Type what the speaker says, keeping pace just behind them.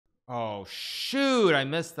Oh shoot, I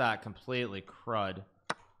missed that completely. Crud.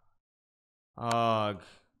 Ugh.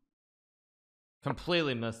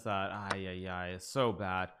 Completely missed that. Ay, ay, ay. It's so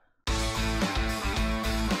bad.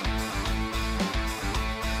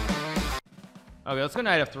 Okay, let's go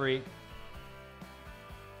knight f3.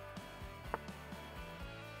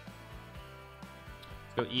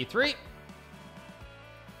 Let's go e3.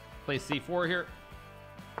 Play c4 here.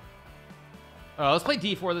 Let's play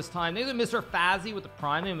d4 this time. Maybe Mr. Fazzy with the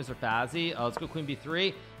prime. Maybe Mr. Fazzy. Let's go queen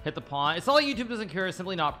b3. Hit the pawn. It's not like YouTube doesn't care. It's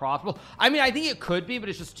simply not profitable. I mean, I think it could be, but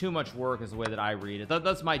it's just too much work is the way that I read it.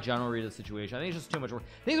 That's my general read of the situation. I think it's just too much work.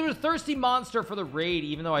 I think there was a thirsty monster for the raid,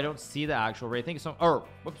 even though I don't see the actual raid. Thank you so or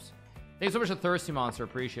whoops. Thank you so much, a thirsty monster.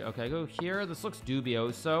 Appreciate it. Okay, I go here. This looks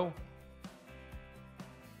dubioso.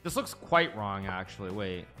 This looks quite wrong, actually.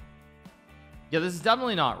 Wait. Yeah, this is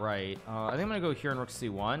definitely not right. I think I'm gonna go here in rook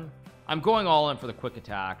c1. I'm going all in for the quick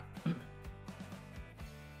attack. I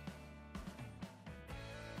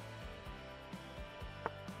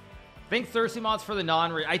think Thirsty Monster for the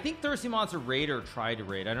non-raid. I think Thirsty Monster Raider tried to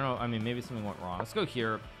raid. I don't know. I mean, maybe something went wrong. Let's go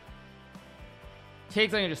here.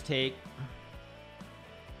 Takes, I can just take.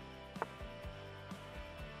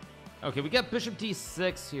 Okay, we get bishop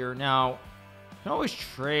d6 here. Now, I can always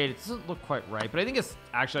trade. It doesn't look quite right, but I think it's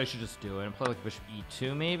actually I should just do it and play like bishop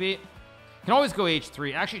e2 maybe. Can always go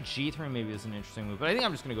h3. Actually, g3 maybe is an interesting move, but I think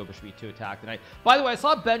I'm just gonna go bishop e2 attack tonight. By the way, I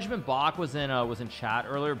saw Benjamin Bach was in chat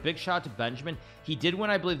earlier. Big shout out to Benjamin. He did win,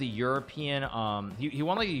 I believe, the European he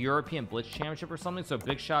won like a European Blitz championship or something. So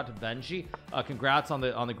big shout out to Benji. Congrats on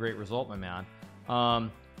the great result, my man. Okay,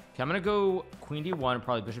 I'm gonna go queen d1 and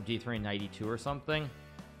probably bishop d3 and knight e2 or something.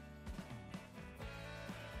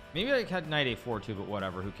 Maybe I had knight a4 too, but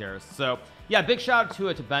whatever, who cares? So yeah, big shout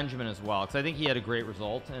out to Benjamin as well, because I think he had a great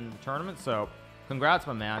result in the tournament. So congrats,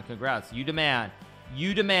 my man. Congrats. You demand.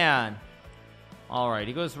 You demand. All right,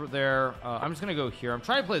 he goes there. I'm just gonna go here. I'm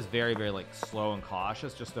trying to play this very, very like slow and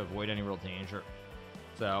cautious just to avoid any real danger.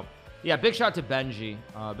 So yeah, big shout out to Benji.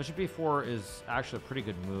 Bishop b4 is actually a pretty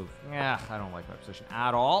good move. Yeah, I don't like that position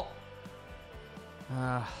at all.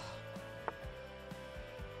 Let's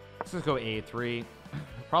just go a3.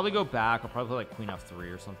 Probably go back. I'll probably play like queen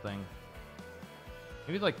f3 or something.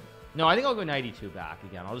 Maybe like no, I think I'll go knight e2 back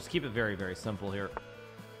again. I'll just keep it very, very simple here.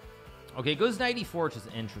 Okay, it goes knight e4, which is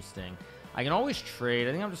interesting. I can always trade.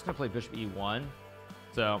 I think I'm just gonna play bishop e1.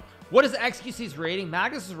 So what is XQC's rating?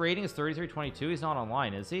 Magnus's rating is 3322. He's not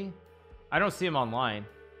online, is he? I don't see him online.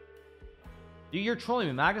 You're trolling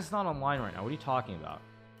me. Magnus is not online right now. What are you talking about?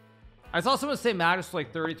 I saw someone say Magnus was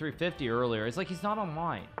like 3350 earlier. It's like he's not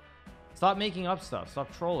online. Stop making up stuff.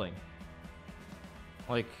 Stop trolling.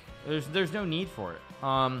 Like there's no need for it.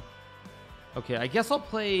 Okay, I guess I'll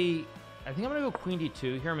play. I think I'm gonna go queen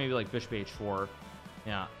d2 here, maybe like bishop h4.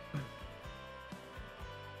 Yeah.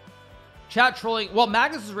 Chat trolling. Well,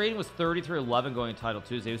 Magnus's rating was 3311 going to Title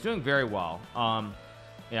Tuesday. He was doing very well.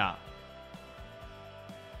 Yeah.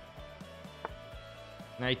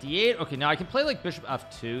 Knight d8. Okay, now I can play like bishop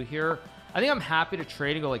f2 here. I think I'm happy to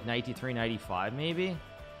trade and go like knight d3, knight e5 maybe.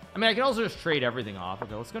 I mean, I can also just trade everything off.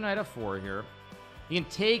 Okay, let's go knight f4 here. He can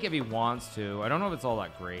take if he wants to. I don't know if it's all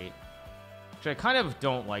that great. Actually, I kind of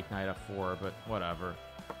don't like knight f4, but whatever.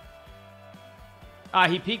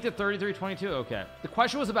 He peaked at 3322. Okay. The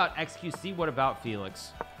question was about XQC. What about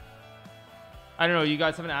Felix? I don't know. You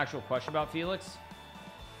guys have an actual question about Felix?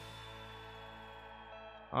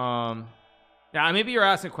 Yeah, maybe you're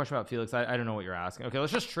asking a question about Felix. I don't know what you're asking. Okay,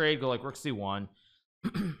 let's just trade. Go like rook c1.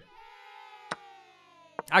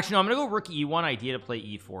 Actually, no, I'm gonna go rook e1. Idea to play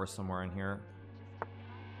e4 somewhere in here.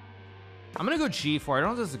 I'm gonna go g4. I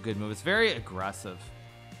don't know if this is a good move. It's very aggressive.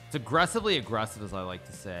 It's aggressively aggressive, as I like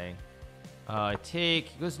to say. Take.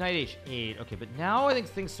 He goes knight h8. Okay, but now I think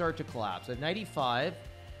things start to collapse. I have knight e5,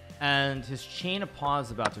 and his chain of pawns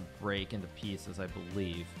is about to break into pieces, I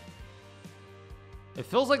believe. It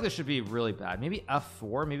feels like this should be really bad. Maybe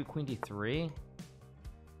f4, maybe queen d3.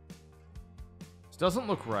 This doesn't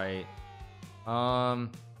look right.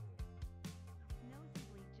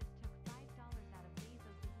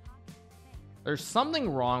 There's something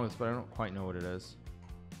wrong with this, but I don't quite know what it is.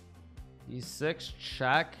 e6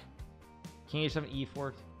 check. King h7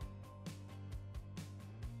 e4.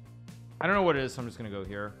 I don't know what it is, so I'm just gonna go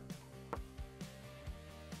here.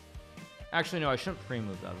 Actually, no, I shouldn't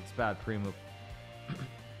pre-move that. It's bad pre-move.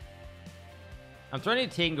 I'm trying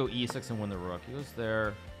to take and go e6 and win the rook. He goes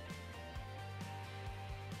there.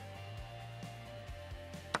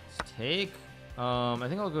 Let's take. I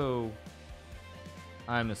think I'll go.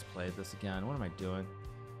 I misplayed this again. What am I doing?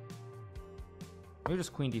 Maybe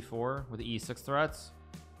just queen d4 with the e6 threats.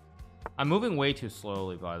 I'm moving way too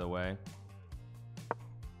slowly, by the way.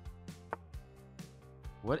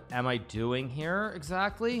 What am I doing here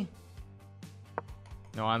exactly?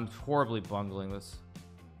 No, I'm horribly bungling this.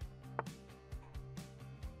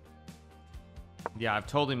 Yeah, I've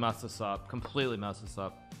totally messed this up. Completely messed this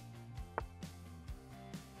up.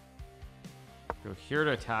 Go here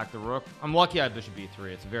to attack the rook. I'm lucky I have bishop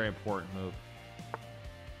b3. It's a very important move.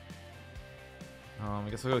 I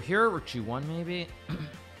guess I'll go here. Rook g1 maybe.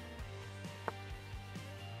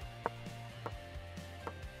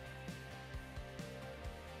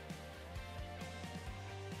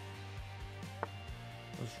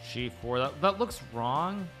 G4. That looks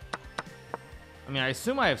wrong. I mean, I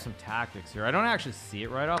assume I have some tactics here. I don't actually see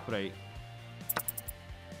it right up, but I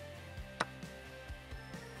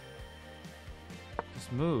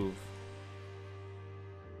just move.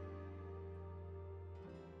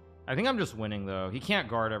 I think I'm just winning though. He can't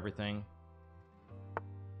guard everything.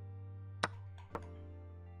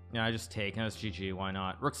 Yeah, I just take and it's GG. Why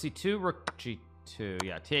not? Rook c2, rook g2.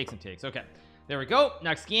 Yeah, takes and takes. Okay. There we go.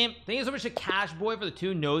 Next game. Thank you so much to Cash Boy for the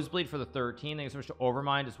 2, Nosebleed for the 13. Thank you so much to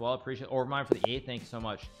Overmind as well. Appreciate Overmind for the 8. Thank you so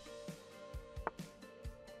much.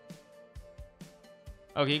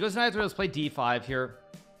 Okay, he goes knight 3. Let's play d5 here.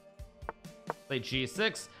 Play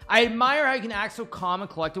g6. I admire how you can act so calm and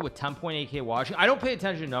collected with 10.8k watching. I don't pay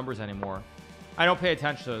attention to numbers anymore. I don't pay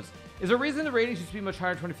attention to those. Is there a reason the ratings used to be much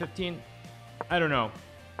higher in 2015? I don't know.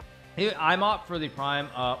 I'm up for the prime.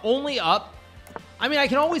 Only up. I mean, I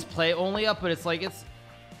can always play only up, but it's like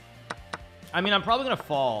I mean, I'm probably gonna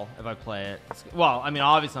fall if I play it. Well, I mean,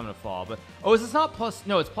 obviously I'm gonna fall, but oh, is this not plus?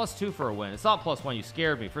 No, it's +2 for a win. It's not +1. You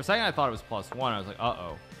scared me for a second. I thought it was +1. I was like,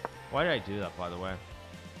 uh-oh. Why did I do that, by the way?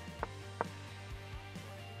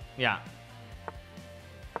 Yeah.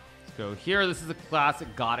 Let's go here. This is a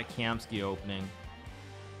classic Gata Kamsky opening.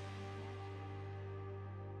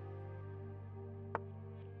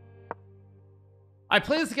 I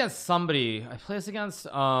play this against somebody. I play this against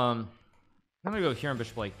I'm gonna go here and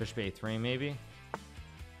bishop a3 maybe.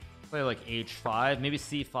 Play like h5, maybe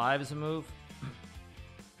c5 is a move.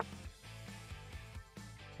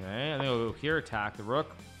 Okay, I'm gonna go here, attack the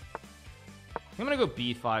rook. I'm gonna go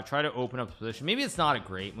b5, try to open up the position. Maybe it's not a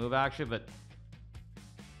great move actually, but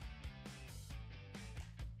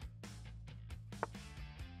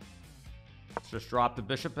let's just drop the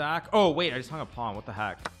bishop back. Oh wait, I just hung a pawn. What the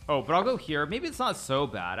heck? Oh, but I'll go here. Maybe it's not so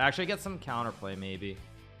bad. Actually, I get some counterplay maybe.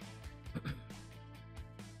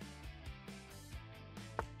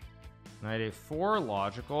 Knight a4,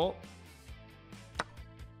 logical.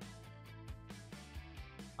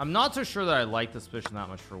 I'm not so sure that I like this position that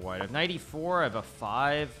much for white. I have knight e4, I have a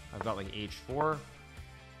 5, I've got like h4.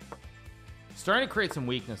 Starting to create some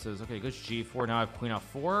weaknesses. Okay, goes g4. Now I have queen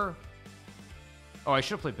f4. Oh, I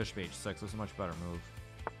should have played bishop h6. This is a much better move.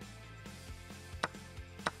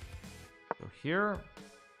 Go here.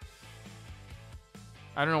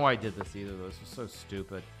 I don't know why I did this either though. This was so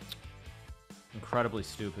stupid. Incredibly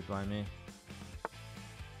stupid by me.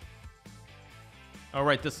 Oh,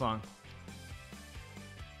 right, this song.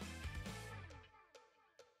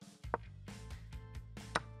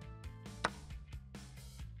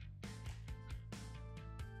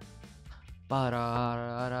 La la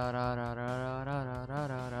la la la la la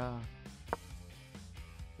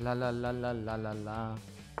la la la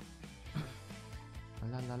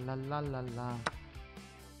la la.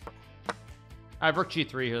 I have rook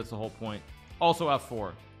g3 here. That's the whole point. Also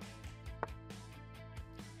f4.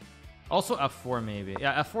 Also f4 maybe.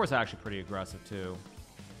 Yeah, f4 is actually pretty aggressive too.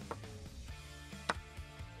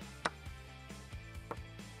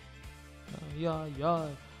 Yeah, yeah.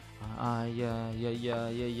 Yeah, yeah, yeah, yeah,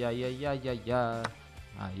 yeah, yeah, yeah, yeah, yeah.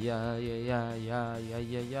 Yeah, yeah, yeah, yeah, yeah,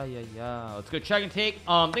 yeah, yeah, yeah. Let's go check and take.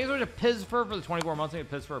 Thanks so much to Pizfer for the 24 months.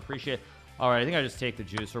 Thank you, Pizfer. Appreciate it. All right, I think I just take the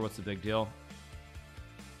juicer. What's the big deal?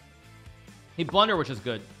 He blunder, which is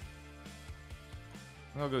good.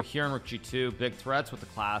 I'll go here and rook g2. Big threats with the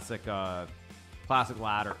classic, classic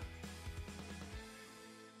ladder.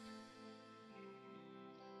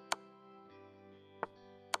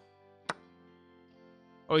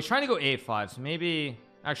 Oh, he's trying to go a5, so maybe...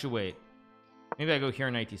 Actually, wait. Maybe I go here,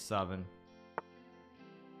 knight d7.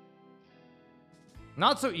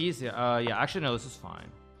 Not so easy. Yeah, actually, no, this is fine.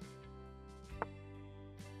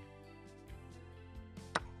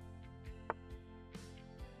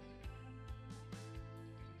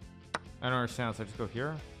 I don't understand, so I just go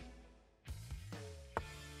here.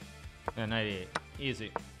 Yeah, knight e8.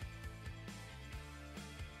 Easy.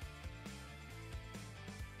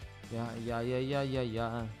 Yeah, yeah, yeah, yeah, yeah,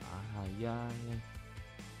 yeah. Yeah,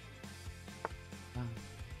 yeah.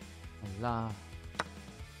 La.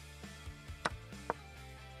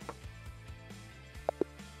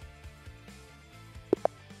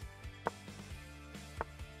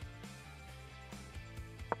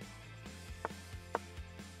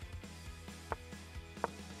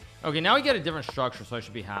 Okay, now we get a different structure, so I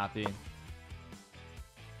should be happy.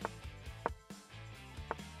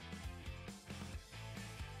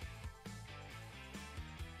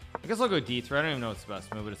 I guess I'll go D3. I don't even know what's the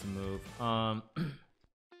best move, but it's a move. I think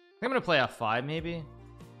I'm gonna play F5 maybe.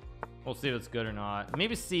 We'll see if it's good or not.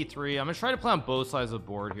 Maybe C3. I'm gonna try to play on both sides of the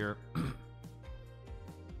board here.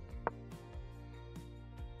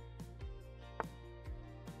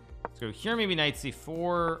 Let's go here, maybe knight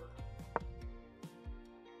C4.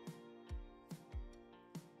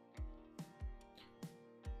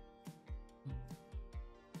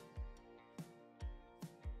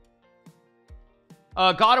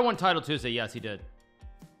 Gotta won title Tuesday. Yes, he did.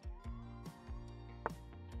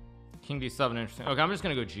 King D7, interesting. Okay, I'm just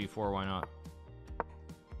gonna go G4. Why not?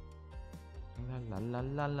 La la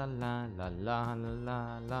la la la la la la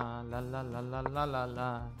la la la la la la la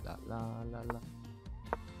la la la la.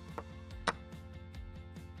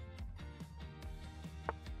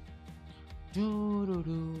 Do do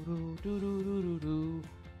do do do do do do.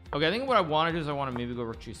 Okay, I think what I want to do is I want to maybe go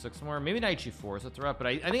rook G6 somewhere. Maybe knight G4 is a threat, but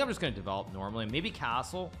I think I'm just going to develop normally. Maybe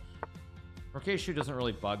castle. Rook H2 doesn't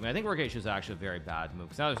really bug me. I think rook H2 is actually a very bad move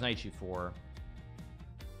because now there's knight G4.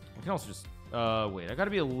 I can also just wait, I got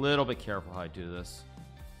to be a little bit careful how I do this.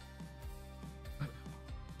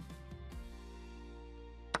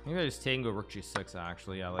 Maybe I just take and go rook G6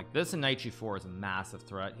 actually. Yeah, like this and knight G4 is a massive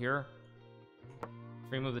threat here.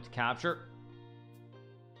 Free move it to capture.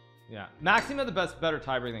 Yeah, Maxime had the better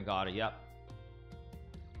tiebreak than got it. Yep.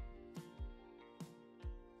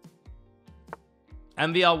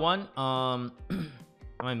 MVL1. Am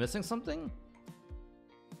I missing something?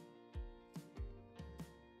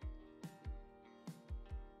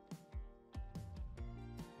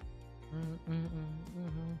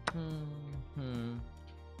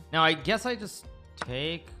 Now I guess I just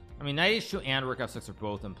take. I mean, knight H2 and rook F6 are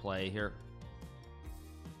both in play here.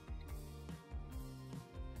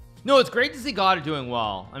 No, it's great to see Gotta doing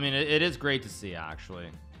well. I mean, it is great to see, actually.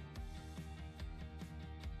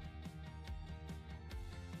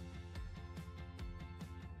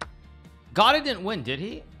 Gotta didn't win, did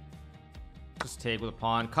he? Just take with a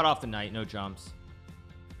pawn. Cut off the knight. No jumps.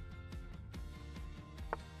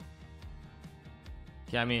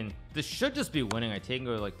 Yeah, I mean, this should just be winning. I take and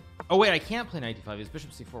go like... Oh, wait, I can't play knight d5. It's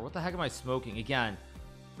bishop c4. What the heck am I smoking? Again,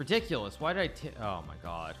 ridiculous. Why did I take... Oh, my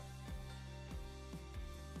God.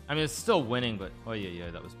 I mean, it's still winning, but oh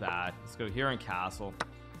yeah, that was bad. Let's go here in castle.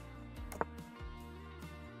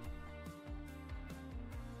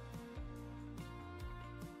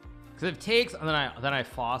 Because if it takes, and then I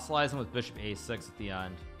fossilize him with bishop a6 at the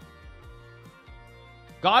end.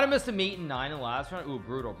 Gotta miss a mate in 9 in the last round. Ooh,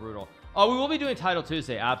 brutal. Oh, we will be doing title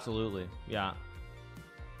Tuesday. Absolutely, yeah.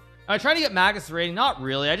 I'm trying to get Magus rating. Not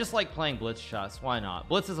really. I just like playing Blitz chess. Why not?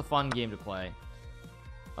 Blitz is a fun game to play.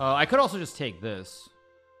 I could also just take this.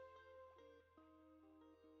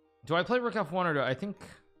 Do I play rook f1 or do I think...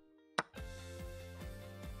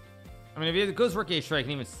 I mean, if it goes rook h3, I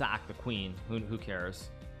can even sack the queen. Who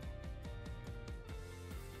cares?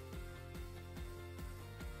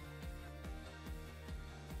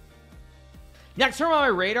 Next turn on my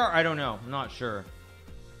radar? I don't know. I'm not sure.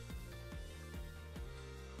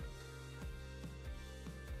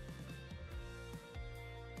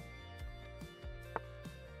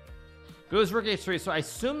 Goes rook h3, so I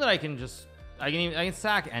assume that I can just... I can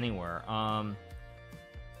sack anywhere. I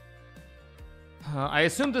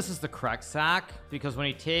assume this is the correct sack because when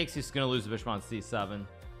he takes, he's gonna lose the bishop on c7.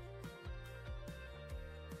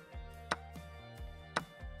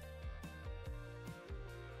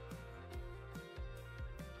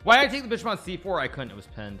 Why did I take the bishop on c4? I couldn't. It was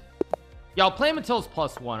pinned. Yeah, I'll play him until it's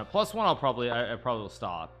 +1. At +1, I probably will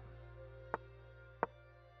stop.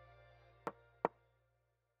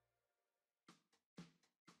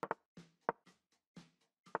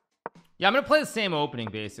 Yeah, I'm gonna play the same opening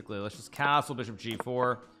basically. Let's just castle bishop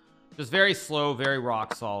g4. Just very slow, very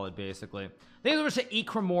rock solid basically. Thank you so much to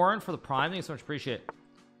Ekramoran for the prime. Thank you so much, appreciate it.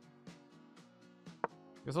 I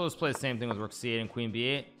guess I'll just play the same thing with rook c8 and queen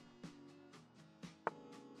b8.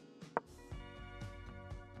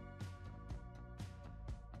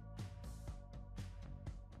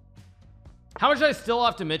 How much did I still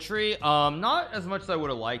have Dimitri? Not as much as I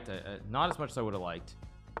would have liked. Not as much as I would have liked.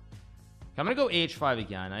 I'm gonna go h5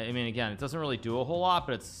 again. I mean, again, it doesn't really do a whole lot,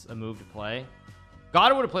 but it's a move to play.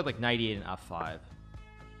 God would have played like knight e8 and f5. In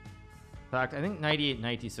fact, I think knight e8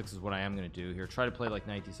 knight d6 is what I am gonna do here. Try to play like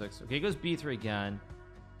knight d6. Okay, he goes b3 again.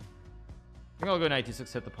 I think I'll go knight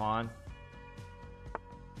d6, hit the pawn.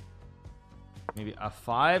 Maybe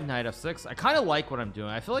f5, knight f6. I kind of like what I'm doing.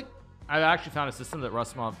 I feel like I've actually found a system that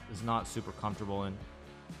Rassimov is not super comfortable in.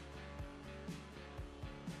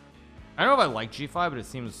 I don't know if I like g5, but it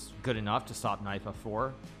seems good enough to stop knight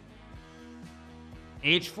f4.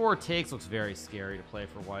 h4 takes looks very scary to play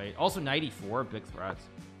for white. Also knight e4, big threats.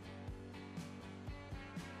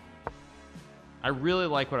 I really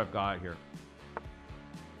like what I've got here.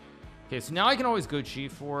 Okay, so now I can always go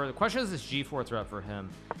g4. The question is g4 threat for him?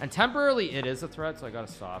 And temporarily it is a threat, so I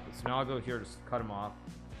gotta stop it. So now I'll go here to cut him off.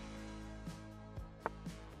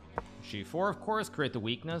 g4, of course, create the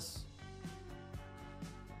weakness.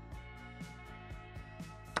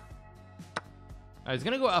 He's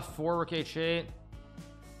gonna go f4, rook h8.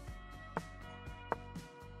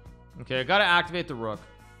 Okay, I gotta activate the rook.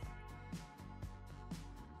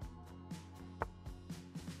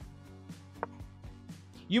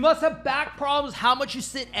 You must have back problems. How much you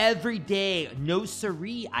sit every day? No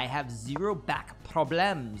siree, I have 0 back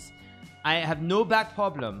problems. I have no back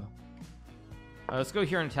problem. Let's go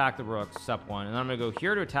here and attack the rook, step 1. And then I'm gonna go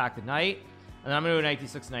here to attack the knight. And then I'm gonna go knight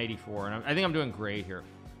d6, knight e4. And I think I'm doing great here.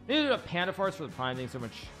 I need to do panda farts for the prime thing so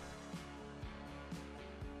much.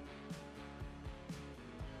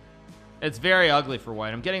 It's very ugly for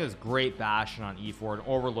white. I'm getting this great bastion on e4, an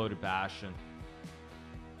overloaded bastion.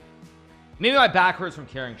 Maybe my back hurts from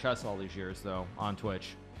carrying chess all these years, though, on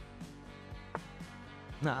Twitch.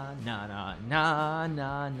 Nah, nah, nah, nah,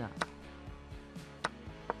 nah, nah.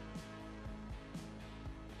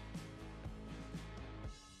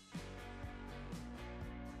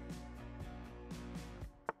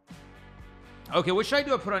 Okay, what should I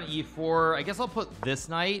do? I put on e4. I guess I'll put this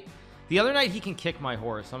knight. The other knight, he can kick my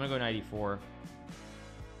horse, so I'm gonna go knight e4.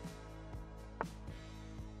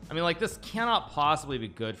 I mean, like, this cannot possibly be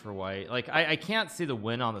good for white. Like, I can't see the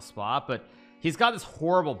win on the spot, but he's got this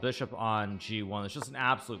horrible bishop on g1. It's just an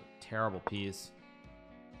absolute terrible piece.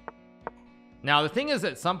 Now, the thing is,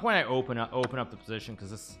 at some point, I open up the position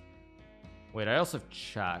because this. Wait, I also have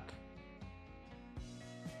check.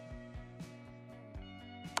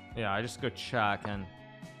 Yeah, I just go check, and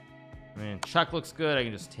I mean, check looks good. I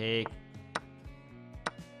can just take.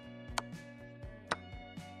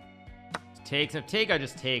 Takes. If take, I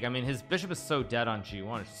just take. I mean, his bishop is so dead on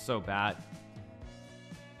g1. It's so bad.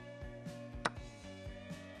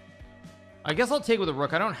 I guess I'll take with a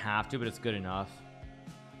rook. I don't have to, but it's good enough.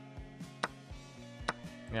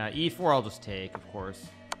 Yeah, e4 I'll just take, of course.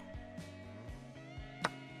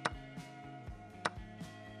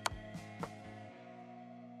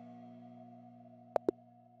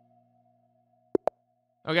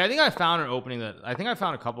 Okay, I think I found an opening that I think I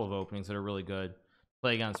found a couple of openings that are really good.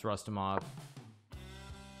 Play against Rustamov.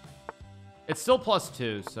 It's still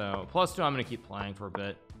 +2, so +2 I'm gonna keep playing for a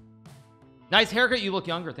bit. Nice haircut, you look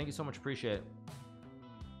younger. Thank you so much, appreciate it.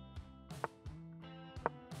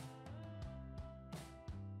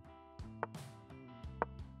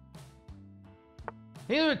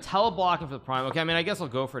 Either teleblocking for the prime. Okay, I mean, I guess I'll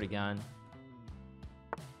go for it again.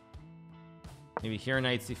 Maybe here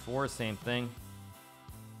knight c4, same thing.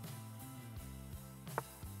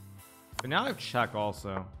 But now I have check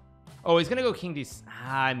also. Oh, he's gonna go king d.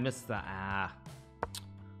 Ah, I missed that. Ah,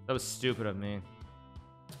 that was stupid of me.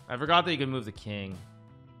 I forgot that you could move the king.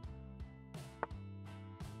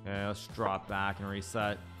 Okay, let's drop back and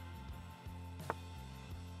reset.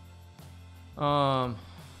 I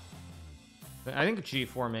think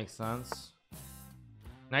g4 makes sense.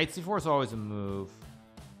 Knight c4 is always a move.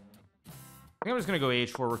 I think I'm just gonna go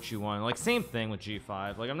h4, rook g1. Like, same thing with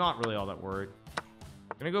g5. Like, I'm not really all that worried.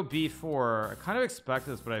 I'm gonna go b4. I kind of expect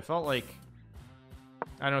this, but I felt like,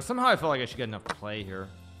 I don't know, somehow I felt like I should get enough play here.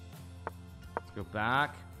 Let's go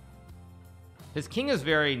back. His king is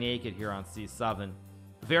very naked here on c7.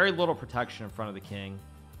 Very little protection in front of the king,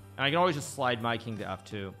 and I can always just slide my king to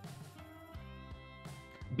f2.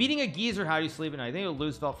 Beating a geezer, how do you sleep at night? I think it'll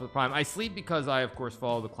lose felt for the prime. I sleep because I, of course,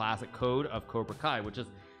 follow the classic code of Cobra Kai, which is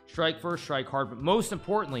strike first, strike hard, but most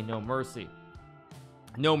importantly, no mercy.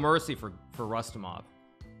 No mercy for Rustamov.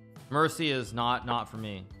 Mercy is not for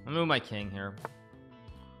me. I'm gonna move my king here,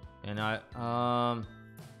 and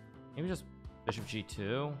maybe just bishop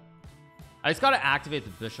g2. I just gotta activate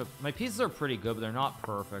the bishop. My pieces are pretty good, but they're not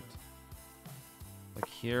perfect. Like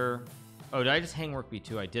here. Oh, did I just hang rook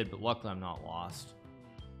b2? I did, but luckily I'm not lost.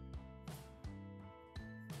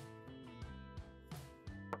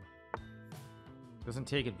 Doesn't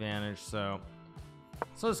take advantage, so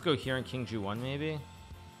let's go here and king g1 maybe.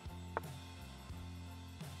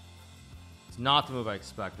 It's not the move I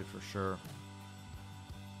expected for sure.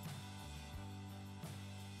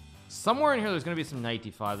 Somewhere in here there's going to be some knight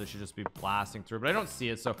d5 that should just be blasting through, but I don't see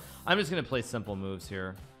it, so I'm just going to play simple moves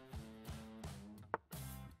here.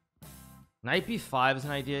 Knight b5 is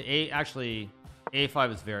an idea. Actually,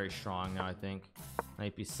 a5 is very strong now, I think.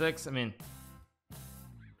 Knight b6, I mean,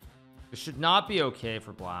 This should not be okay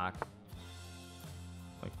for black.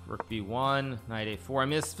 Like rook b1, knight a4. I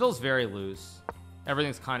mean, this feels very loose.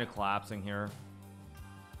 Everything's kind of collapsing here.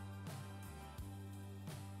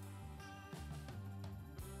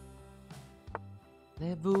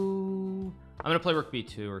 I'm gonna play rook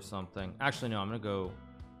b2 or something. Actually, no, I'm gonna go.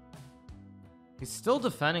 He's still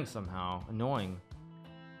defending somehow. Annoying.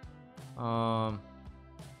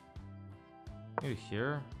 Maybe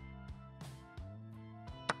here.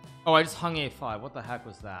 Oh, I just hung a5. What the heck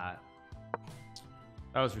was that?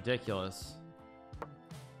 That was ridiculous.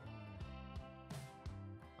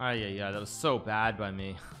 Yeah, that was so bad by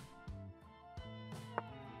me.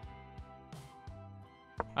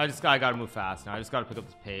 I gotta move fast now. I just gotta pick up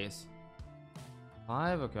this pace.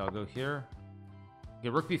 5. Okay, I'll go here. Okay,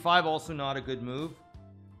 rook b5 also not a good move.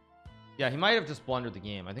 Yeah, he might have just blundered the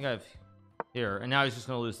game. I think I have here, and now he's just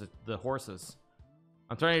gonna lose the horses.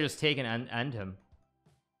 I'm trying to just take and end him.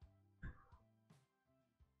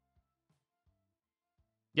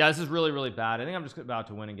 Yeah, this is really, really bad. I think I'm just about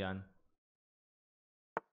to win again.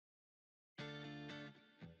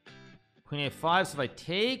 Queen a5. So if I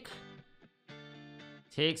take,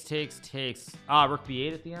 takes. Ah, rook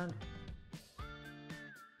b8 at the end.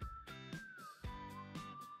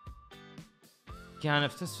 Again,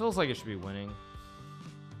 if this feels like it should be winning.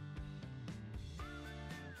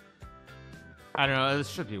 I don't know. This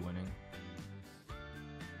should be winning.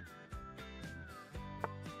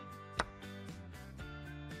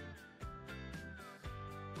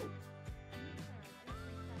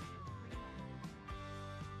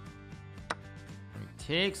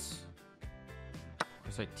 Takes. Of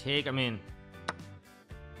course I take. I mean,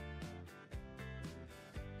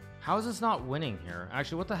 how is this not winning here?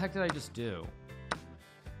 Actually, what the heck did I just do?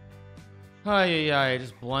 I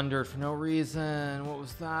just blundered for no reason. What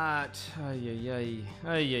was that? What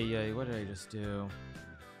did I just do?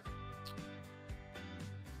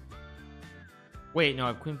 Wait, no, I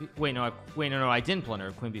have queen b. Wait, no, I didn't blunder. I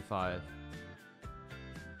have queen b5.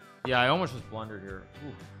 Yeah, I almost just blundered here.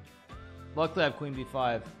 Oof. Luckily I have queen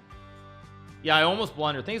b5. Yeah, I almost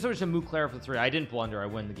blundered. Thanks so much to Mooclair for the 3. I didn't blunder. I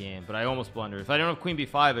win the game, but I almost blundered. If I don't have queen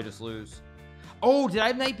b5, I just lose. Oh, did I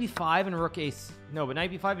have knight b5 and rook ace? No, but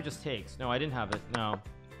knight b5 it just takes. No, I didn't have it. No.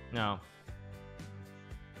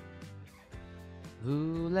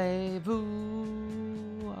 Voulez-vous?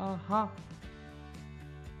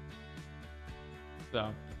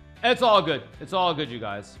 So, it's all good. It's all good, you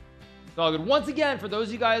guys. It's all good. Once again, for those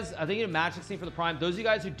of you guys, I think in match 16 for the Prime, those of you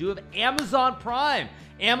guys who do have Amazon Prime,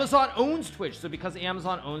 Amazon owns Twitch. So because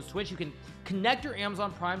Amazon owns Twitch, you can connect your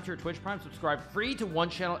Amazon Prime to your Twitch Prime, subscribe free to one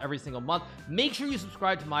channel every single month. Make sure you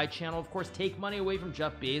subscribe to my channel. Of course, take money away from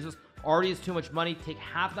Jeff Bezos. Already is too much money. Take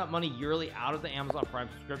half that money yearly out of the Amazon Prime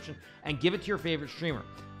subscription and give it to your favorite streamer.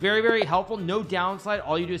 Very, very helpful. No downside.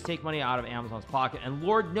 All you do is take money out of Amazon's pocket. And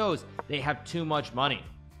Lord knows they have too much money.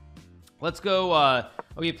 Let's go.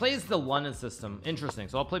 Okay, he plays the London system. Interesting.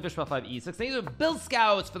 So I'll play bishop f5 e6. Thank you to Bill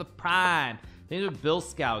Scouts for the Prime. Thank you to Bill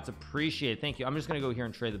Scouts. Appreciate it. Thank you. I'm just going to go here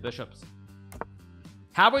and trade the bishops.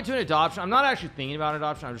 Halfway to an adoption. I'm not actually thinking about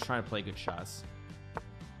adoption. I'm just trying to play good chess.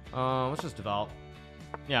 Let's just develop.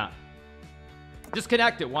 Yeah. Just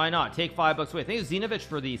connect it. Why not? Take $5 away. Thank you, Zinovich,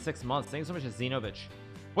 for the 6 months. Thanks so much to Zinovich.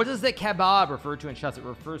 What does the kebab refer to in chess? It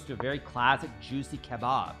refers to a very classic, juicy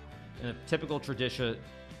kebab in a typical tradition.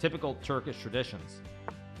 Typical Turkish traditions.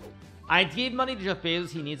 I gave money to Jeff Bezos.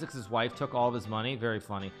 He needs it because his wife took all of his money. Very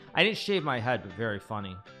funny. I didn't shave my head, but very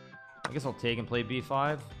funny. I guess I'll take and play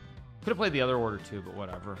b5. Could have played the other order too, but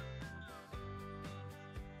whatever.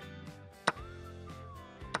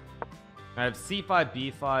 I have c5,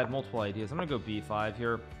 b5, multiple ideas. I'm gonna go b5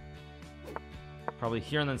 here. Probably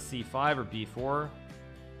here and then c5 or b4.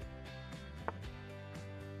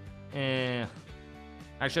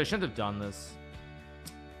 Actually, I shouldn't have done this.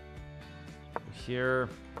 Here,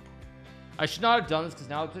 I should not have done this because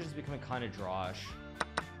now the position is becoming kind of drawish.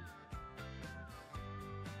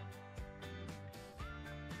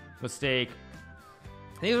 Mistake.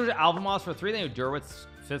 I think those are Alvamos for 3. Then Derwitz,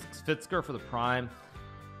 Fitzger for the Prime.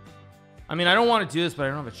 I mean, I don't want to do this, but I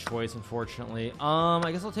don't have a choice, unfortunately.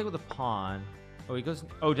 I guess I'll take with the pawn. Oh, he goes.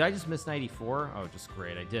 Oh, did I just miss 94? Oh, just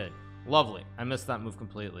great. I did. Lovely. I missed that move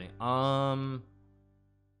completely.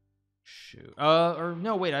 Shoot. Or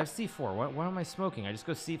no, wait, I have c4. What am I smoking? I just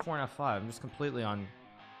go c4 and f5. I'm just completely on.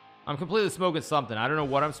 I'm completely smoking something. I don't know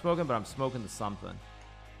what I'm smoking, but I'm smoking the something.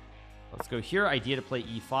 Let's go here. Idea to play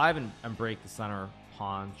e5 and break the center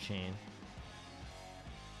pawn chain.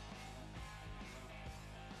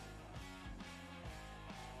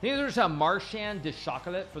 Thank you to Marchand de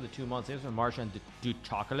Chocolat for the 2 months. Thank you to Marchand de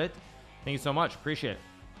Chocolat. Thank you so much. Appreciate it.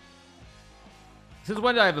 Since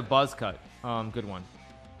when did I have a buzz cut? Good one.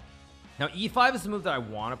 Now e5 is the move that I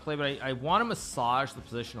want to play, but I want to massage the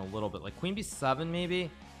position a little bit, like queen b7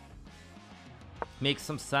 maybe makes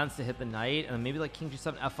some sense to hit the knight, and then maybe like king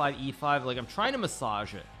g7, f5, e5. Like I'm trying to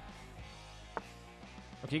massage it.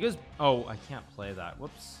 Okay, he goes. Oh, I can't play that.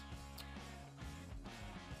 Whoops.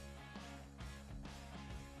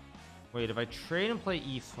 Wait, if I trade and play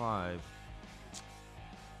e5,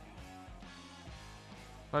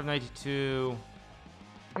 592.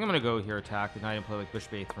 I think I'm gonna go here, attack the knight and play like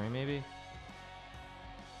bishop a3 maybe.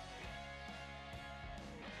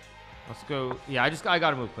 Let's go. Yeah, I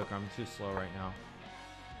gotta move quicker. I'm too slow right now.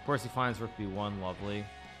 Of course he finds rook b1. Lovely.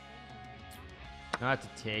 Now I have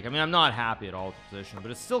to take. I mean, I'm not happy at all with the position,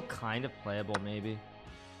 but it's still kind of playable maybe.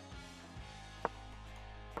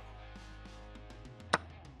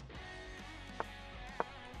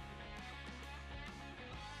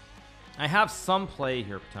 I have some play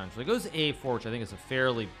here potentially. It goes a4, which I think is a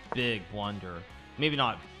fairly big blunder. Maybe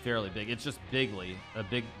not fairly big, it's just a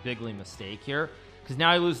bigly mistake here, because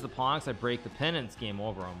now I lose the pawn because I break the pin and it's game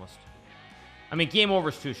over almost. I mean, game over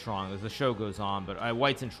is too strong as the show goes on, but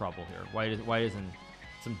white's in trouble here. White is in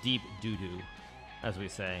some deep doo-doo, as we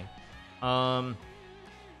say. I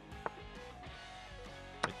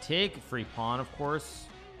take free pawn, of course.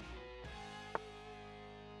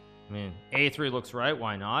 I mean, a3 looks right,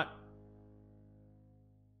 why not?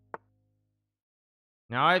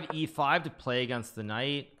 Now I have e5 to play against the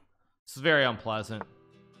knight. This is very unpleasant.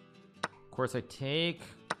 Of course I take,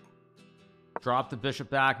 drop the bishop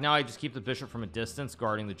back. Now I just keep the bishop from a distance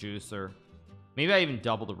guarding the juicer. Maybe I even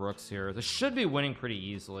double the rooks here. This should be winning pretty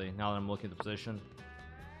easily now that I'm looking at the position.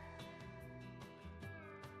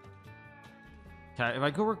 Okay, if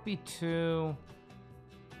I go rook b2,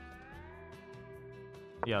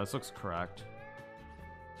 yeah, this looks correct.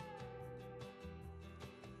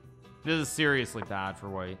 This is seriously bad for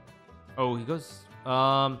white. Oh, he goes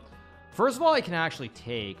first of all, I can actually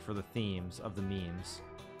take for the themes of the memes.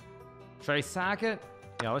 Should I sack it?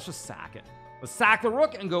 Yeah, let's just sack it. Let's sack the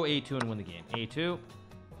rook and go a2 and win the game. A2.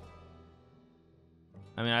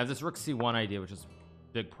 I mean, I have this rook c1 idea, which is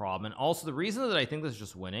a big problem. And also the reason that I think this is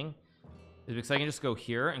just winning is because I can just go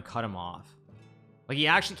here and cut him off. Like he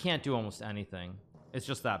actually can't do almost anything. It's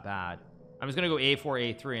just that bad. I'm just gonna go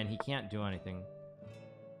a4, a3, and he can't do anything.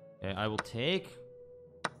 Okay, I will take.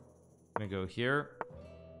 I'm gonna go here.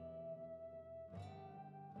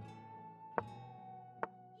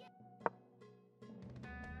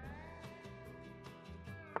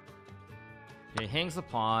 Okay, hangs the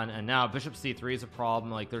pawn, and now bishop c3 is a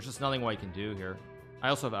problem. Like there's just nothing white can do here. I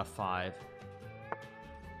also have f5.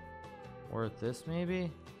 Or this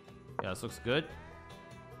maybe. Yeah, this looks good.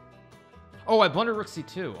 Oh, I blundered rook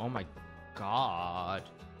c2. Oh my god.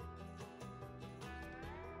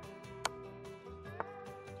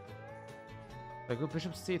 I go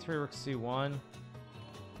bishop c3, rook c1.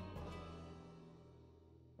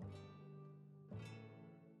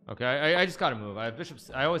 Okay, I just gotta move. I have bishop.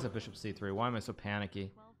 I always have bishop c3. Why am I so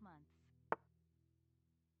panicky?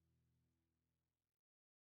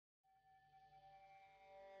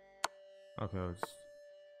 Okay,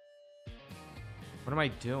 what am I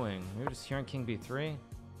doing? Maybe just here on king b3.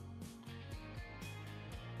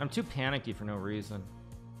 I'm too panicky for no reason.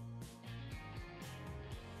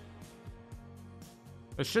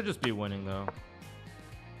 It should just be winning though.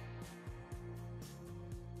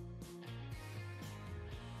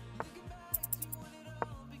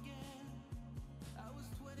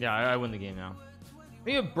 Yeah, I win the game now.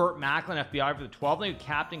 Then you have Burt Macklin FBI for the 12. Then you have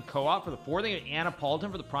Captain Co-op for the 4. Then you have Anna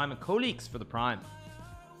Paulton for the prime and Coleeks for the prime.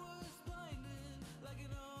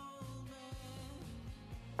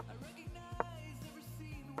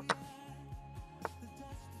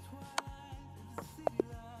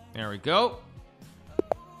 There we go.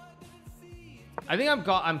 I think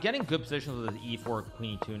I'm getting good positions with the e4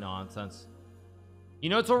 queen e2 nonsense. You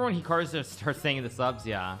know, it's over when Hikaru's gonna start saying in the subs.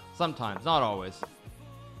 Yeah, sometimes, not always.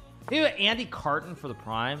 Maybe Andy Carton for the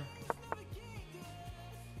prime.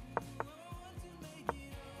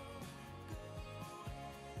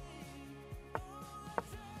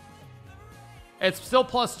 It's still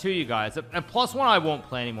 +2, you guys. At +1 I won't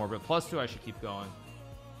play anymore, but +2 I should keep going.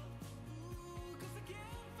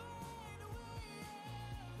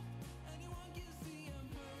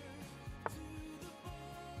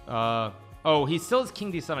 Oh, he still has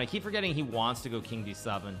king d7. I keep forgetting he wants to go king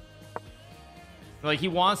d7. Like he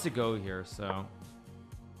wants to go here, so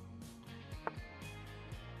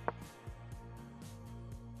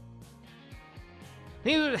I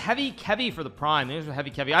think it was heavy for the prime. There's a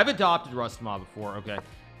heavy. I've adopted Rustma before. Okay,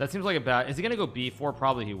 that seems like a bad. Is he gonna go b4?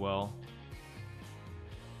 Probably he will.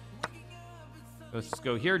 Let's just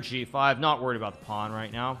go here, g5. Not worried about the pawn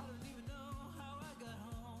right now.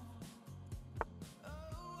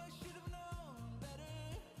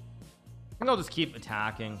 I think I'll just keep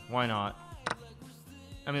attacking. Why not?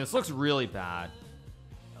 I mean, this looks really bad.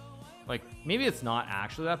 Like, maybe it's not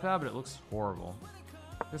actually that bad, but it looks horrible.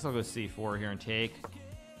 I guess I'll go c4 here and take.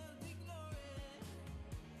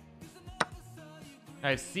 I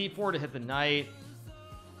have c4 to hit the knight.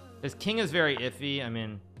 His king is very iffy. I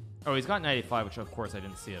mean, oh, he's got knight a5, which of course I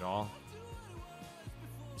didn't see at all.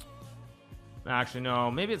 Actually, no,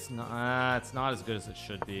 maybe it's not as good as it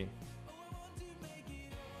should be.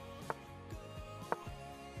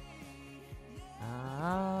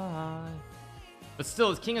 But still,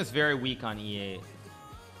 his king is very weak on e8.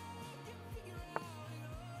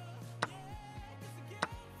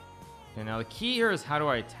 Okay, now the key here is how do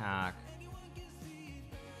I attack?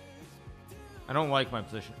 I don't like my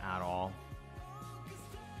position at all.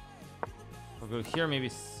 I'll go here, maybe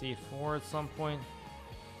c4 at some point.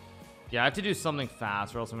 Yeah, I have to do something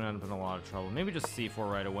fast or else I'm gonna end up in a lot of trouble. Maybe just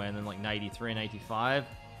c4 right away and then like knight e3 and knight e5.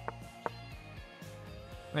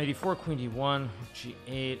 Knight e4, queen d1,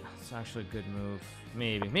 g8. It's actually a good move.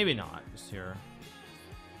 Maybe not. Just here.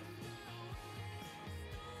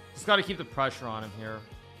 Just got to keep the pressure on him here.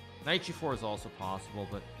 Knight g4 is also possible,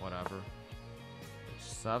 but whatever.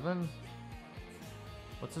 h7.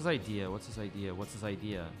 What's his idea? What's his idea? What's his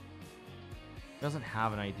idea? He doesn't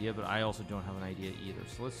have an idea, but I also don't have an idea either.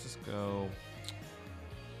 So let's just go.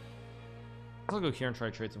 I'll go here and try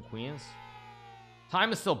to trade some queens.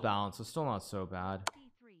 Time is still balanced, so still not so bad.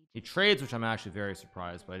 He trades, which I'm actually very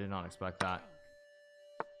surprised, but I did not expect that.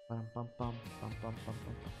 Don't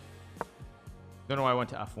know why I went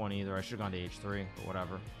to f1 either. I should have gone to h3, but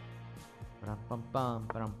whatever.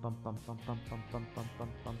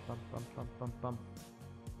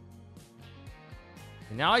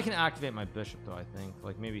 And now I can activate my bishop, though, I think.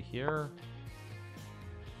 Like maybe here.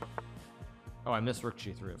 Oh, I missed rook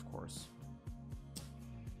g3, of course.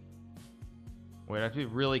 Wait, I have to be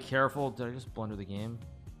really careful. Did I just blunder the game?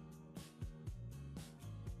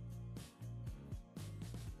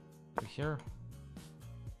 Here,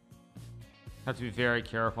 have to be very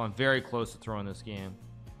careful. I'm very close to throwing this game.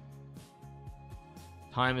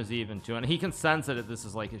 Time is even too, and he can sense that this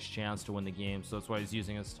is like his chance to win the game, so that's why he's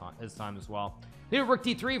using his time as well. Maybe rook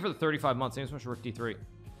d3 for the 35 months. Thanks so much for rook d3.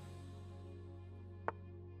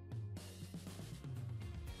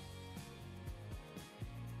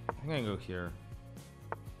 I'm gonna go here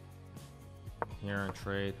and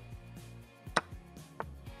trade.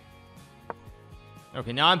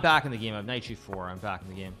 Okay, now I'm back in the game. I have knight g4. I'm back in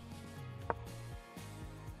the game.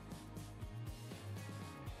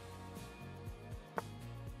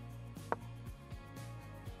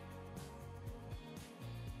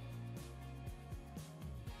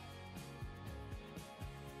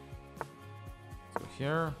 Let's go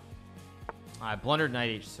here. I blundered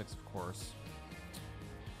knight h6, of course.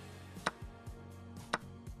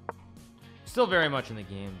 Still very much in the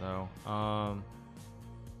game, though.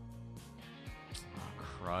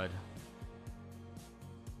 Crud.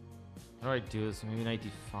 How do I do this? Maybe knight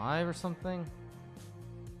d5 or something?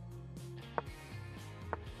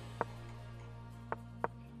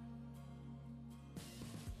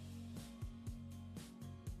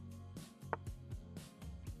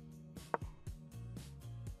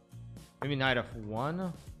 Maybe knight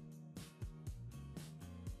f1?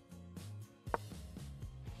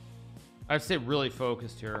 I have to stay really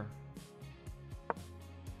focused here.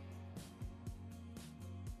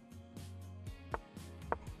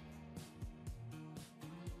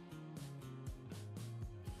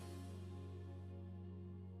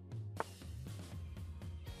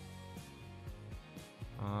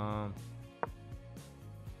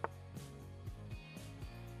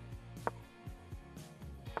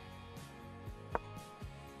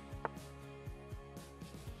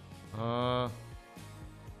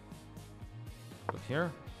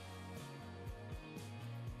 Here.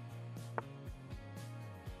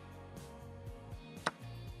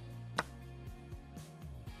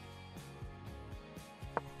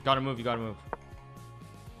 Gotta move, you gotta move.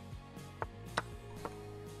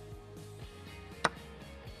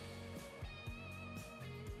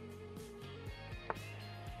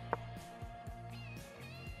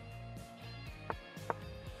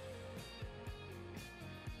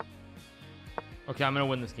 Okay, I'm gonna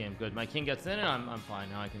win this game. Good. My king gets in and I'm fine.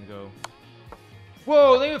 Now I can go.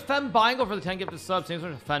 Whoa, they have Fen Bingle for the 10 gifted subs. Thanks so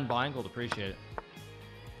much for Fen Bingle. Appreciate it.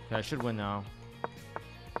 Okay, I should win now.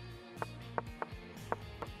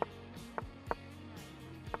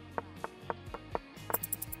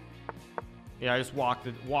 Yeah, I just walk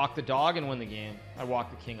the dog and win the game. I walk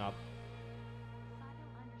the king up.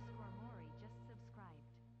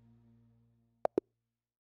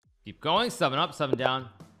 Keep going. 7 up, 7 down.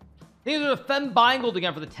 Thank you to Fem Bingold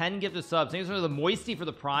again for the 10 gifted subs. Thank you to the Moisty for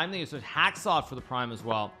the prime. Thank you to Hacksoft for the prime as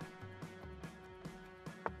well.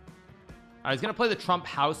 I was gonna play the Trump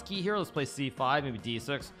house key here. Let's play C5, maybe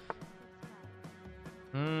D6.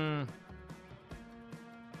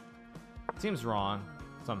 Seems wrong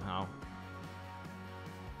somehow.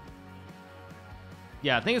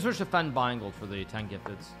 Yeah, I think it's switched to Fen Bingold for the 10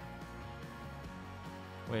 gifteds.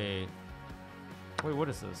 Wait, what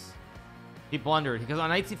is this? He blundered because on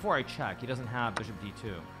knight c4 I check. He doesn't have bishop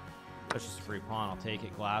d2. That's just a free pawn. I'll take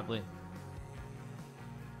it gladly.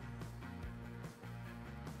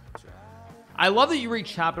 I love that you read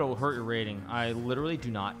chat, but it will hurt your rating. I literally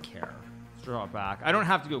do not care. Let's draw it back. I don't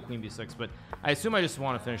have to go queen b6, but I assume I just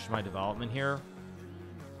want to finish my development here.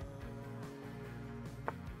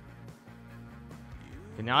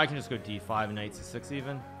 Okay, now I can just go d5 and knight c6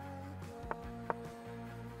 even.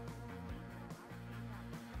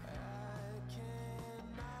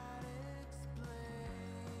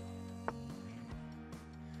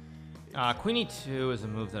 Queen e2 is a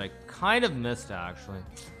move that I kind of missed actually.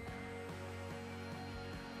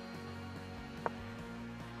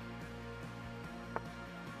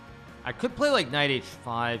 I could play like knight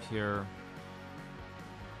h5 here.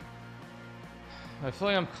 I feel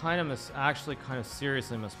like I'm kind of actually kind of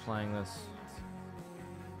seriously misplaying this.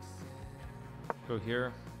 Go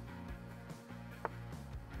here.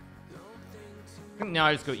 Now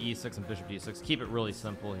I just go e6 and bishop d6. Keep it really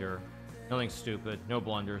simple here. Nothing stupid. No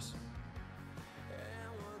blunders.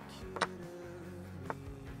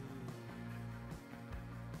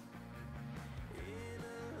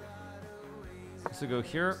 So go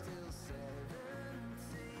here.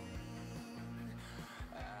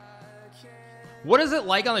 What is it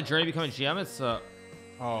like on the journey to becoming GM? It's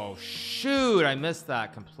oh shoot, I missed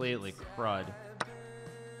that completely. Crud.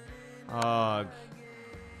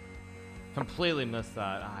 Completely missed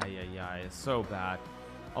that. Yeah, it's so bad.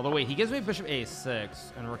 Although wait, he gives me bishop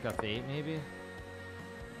a6 and rook f8 maybe.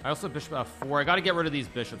 I also have bishop f4. I got to get rid of these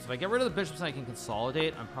bishops. If I get rid of the bishops and I can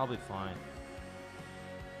consolidate, I'm probably fine.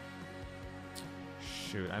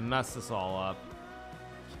 Shoot, I messed this all up.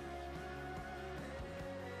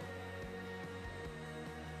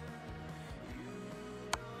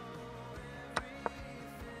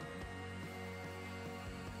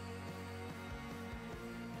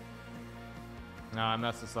 No, I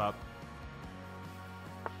messed this up.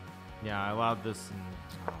 Yeah, I allowed this.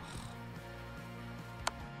 And,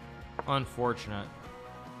 unfortunate.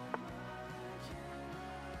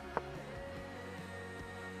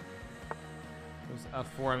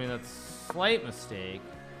 F4, I mean, that's a slight mistake.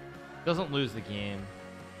 Doesn't lose the game.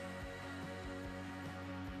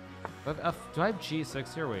 Do I have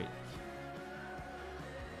G6 here?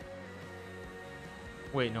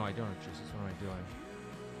 Wait, no, I don't have G6. What am I doing?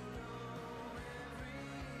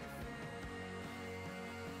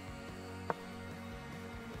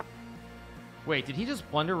 Wait, did he just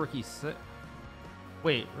blunder rook e6?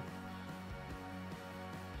 Wait.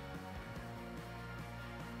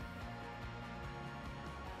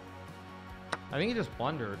 I think he just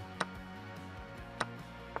blundered.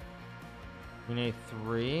 Queen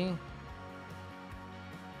a3.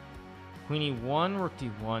 Queen e1, rook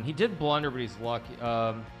d1. He did blunder, but he's lucky.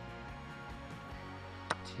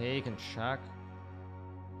 Take and check.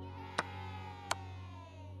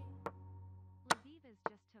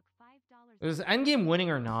 Is endgame winning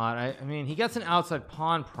or not? I mean, he gets an outside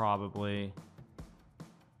pawn probably.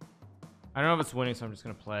 I don't know if it's winning, so I'm just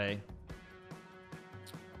gonna play.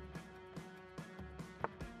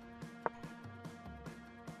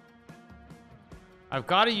 I've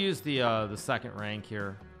got to use the second rank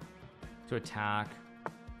here to attack.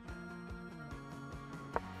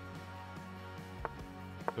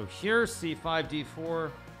 Go here, c5,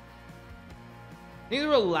 d4. These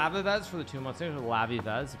are lava vets for the 2 months. These are lavi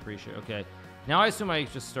vets. Appreciate. Okay, now I assume I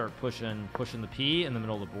just start pushing the p in the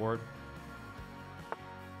middle of the board.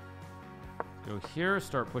 Go here,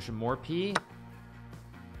 start pushing more p.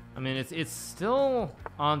 I mean, it's still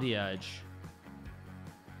on the edge.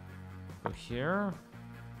 Go here.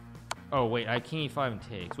 Oh wait, I king e5 and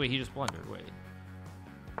takes. Wait, he just blundered. Wait,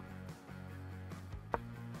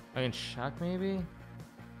 I can check maybe.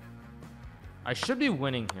 I should be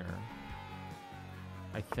winning here,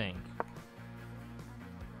 I think.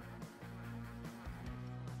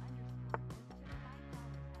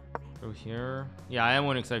 Go here. Yeah, I am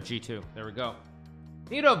winning because I have G2. There we go.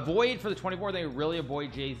 Need to avoid for the 24. They really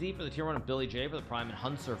avoid Jay-Z for the tier 1 and Billy J for the prime and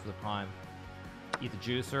Hunter for the prime. Eat the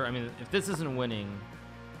juicer. I mean, if this isn't winning,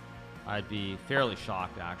 I'd be fairly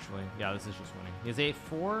shocked actually. Yeah, this is just winning. He has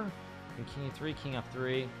a4 and king e3, king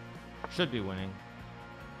f3. Should be winning.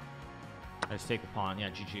 I just take the pawn. Yeah,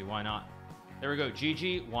 GG. Why not? There we go.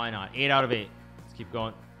 GG. Why not? 8 out of 8. Let's keep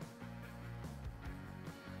going.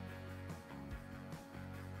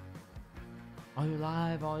 All your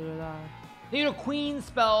live. All your live. You know, Queen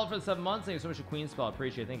spell for the 7 months. Thank you so much for Queen spell.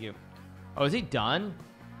 Appreciate it. Thank you. Oh, is he done?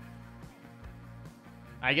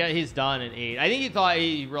 I get he's done at 8. I think he thought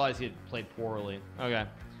he realized he had played poorly. Okay.